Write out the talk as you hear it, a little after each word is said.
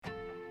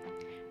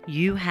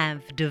You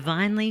have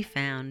divinely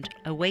found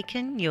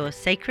Awaken Your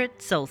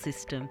Sacred Soul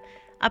System,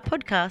 a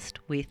podcast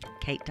with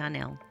Kate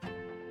Darnell.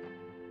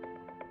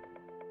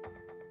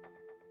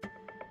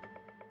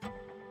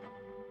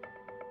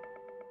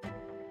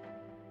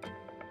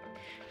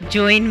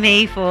 Join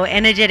me for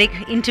energetic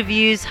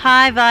interviews,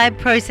 high vibe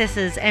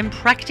processes, and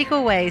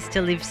practical ways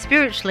to live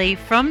spiritually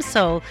from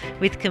soul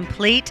with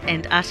complete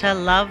and utter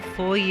love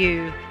for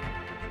you.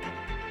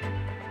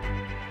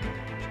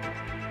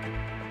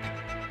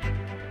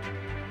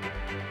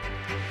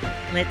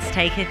 Let's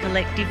take a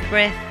collective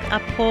breath,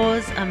 a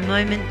pause, a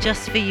moment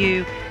just for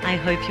you. I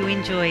hope you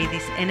enjoy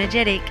this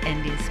energetic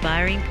and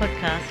inspiring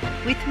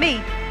podcast with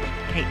me,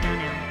 Kate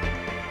Darnell.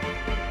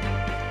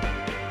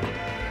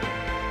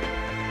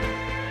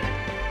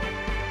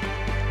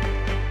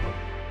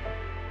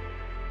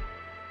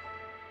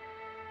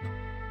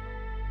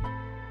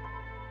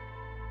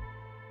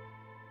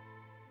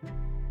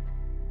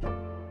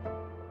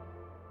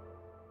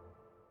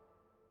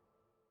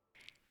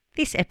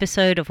 This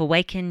episode of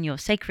Awaken Your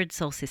Sacred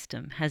Soul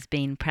System has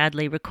been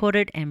proudly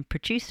recorded and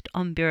produced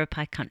on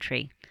Biripi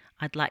country.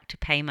 I'd like to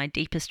pay my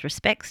deepest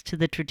respects to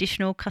the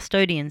traditional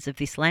custodians of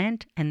this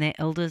land and their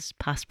elders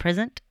past,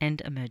 present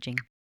and emerging.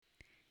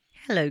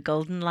 Hello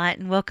Golden Light,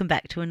 and welcome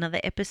back to another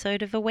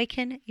episode of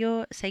Awaken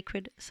Your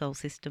Sacred Soul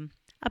System,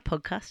 a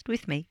podcast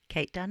with me,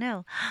 Kate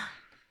Darnell.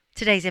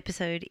 Today's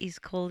episode is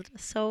called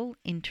Soul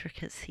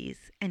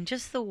Intricacies, and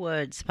just the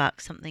word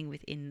sparks something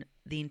within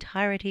the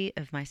entirety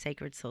of my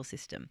sacred soul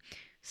system.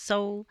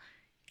 Soul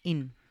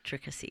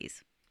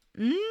Intricacies.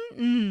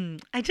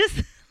 I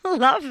just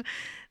love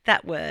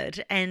that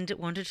word and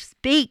wanted to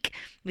speak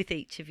with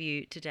each of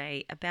you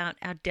today about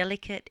our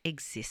delicate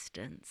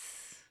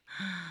existence.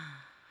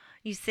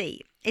 You see,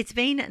 it's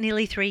been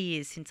nearly 3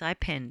 years since I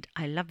penned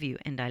I Love You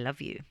and I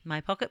Love You, my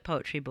pocket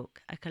poetry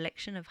book, a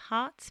collection of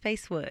heart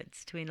space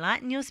words to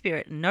enlighten your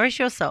spirit and nourish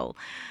your soul.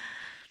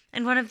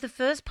 And one of the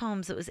first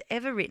poems that was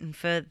ever written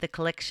for the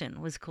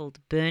collection was called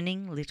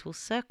Burning Little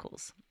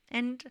Circles.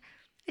 And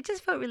I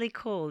just felt really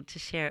called to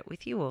share it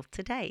with you all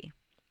today.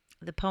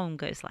 The poem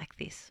goes like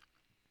this.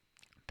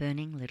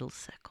 Burning little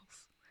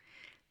circles.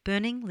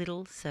 Burning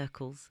little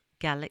circles,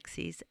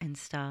 galaxies and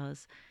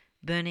stars.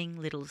 Burning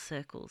little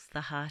circles,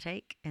 the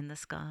heartache and the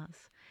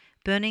scars.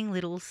 Burning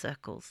little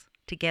circles,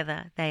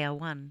 together they are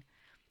one.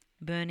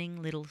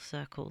 Burning little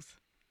circles,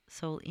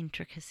 soul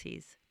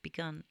intricacies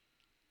begun.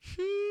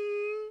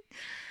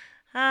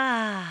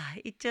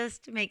 It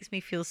just makes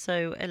me feel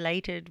so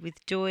elated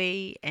with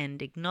joy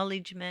and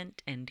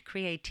acknowledgement and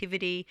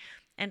creativity,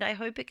 and I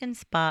hope it can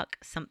spark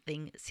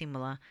something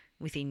similar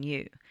within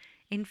you.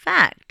 In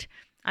fact,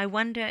 I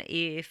wonder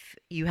if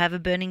you have a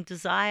burning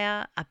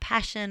desire, a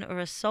passion, or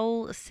a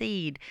soul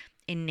seed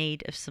in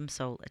need of some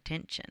soul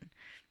attention.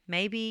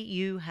 Maybe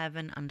you have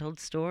an untold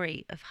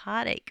story of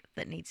heartache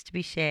that needs to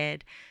be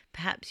shared.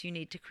 Perhaps you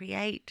need to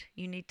create,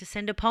 you need to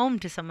send a poem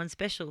to someone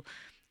special,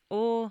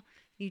 or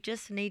you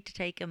just need to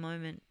take a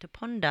moment to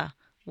ponder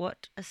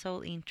what a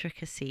soul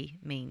intricacy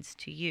means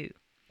to you.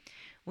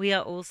 We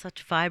are all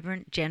such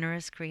vibrant,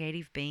 generous,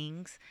 creative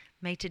beings.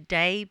 May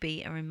today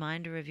be a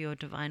reminder of your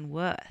divine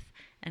worth,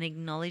 an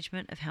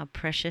acknowledgement of how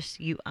precious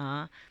you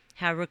are,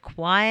 how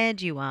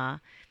required you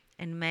are,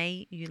 and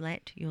may you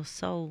let your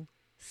soul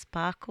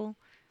sparkle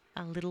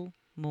a little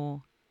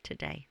more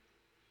today.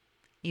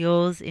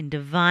 Yours in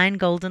divine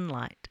golden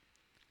light.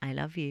 I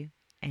love you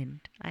and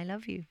I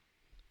love you.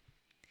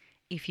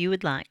 If you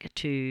would like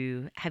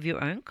to have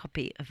your own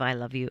copy of I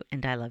Love You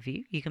and I Love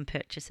You, you can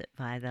purchase it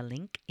via the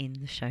link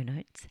in the show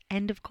notes.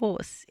 And of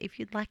course, if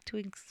you'd like to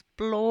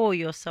explore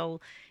your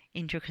soul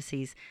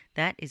intricacies,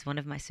 that is one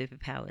of my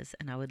superpowers,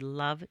 and I would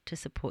love to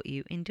support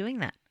you in doing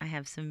that. I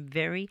have some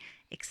very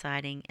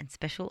exciting and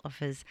special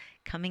offers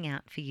coming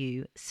out for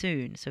you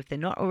soon. So if they're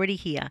not already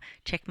here,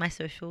 check my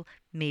social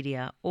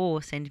media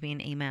or send me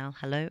an email,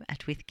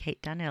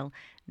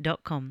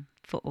 hello@withkatedarnell.com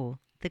for all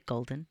the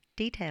golden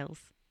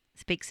details.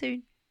 Speak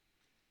soon.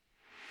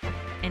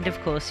 And of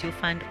course, you'll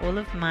find all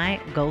of my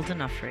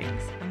golden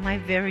offerings on my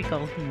very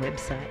golden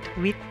website,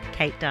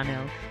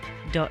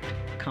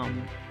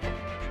 withkatedarnell.com.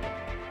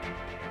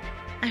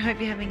 I hope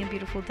you're having a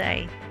beautiful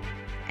day,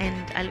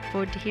 and I look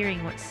forward to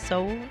hearing what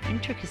soul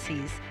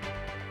intricacies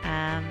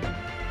are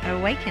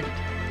awakened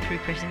through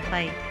pressing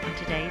play on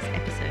today's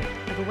episode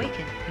of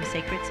Awaken Your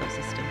Sacred Soul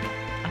System,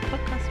 a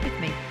podcast with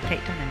me,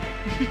 Kate Darnell.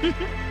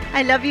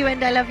 I love you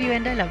and I love you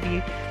and I love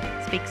you.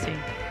 Speak soon.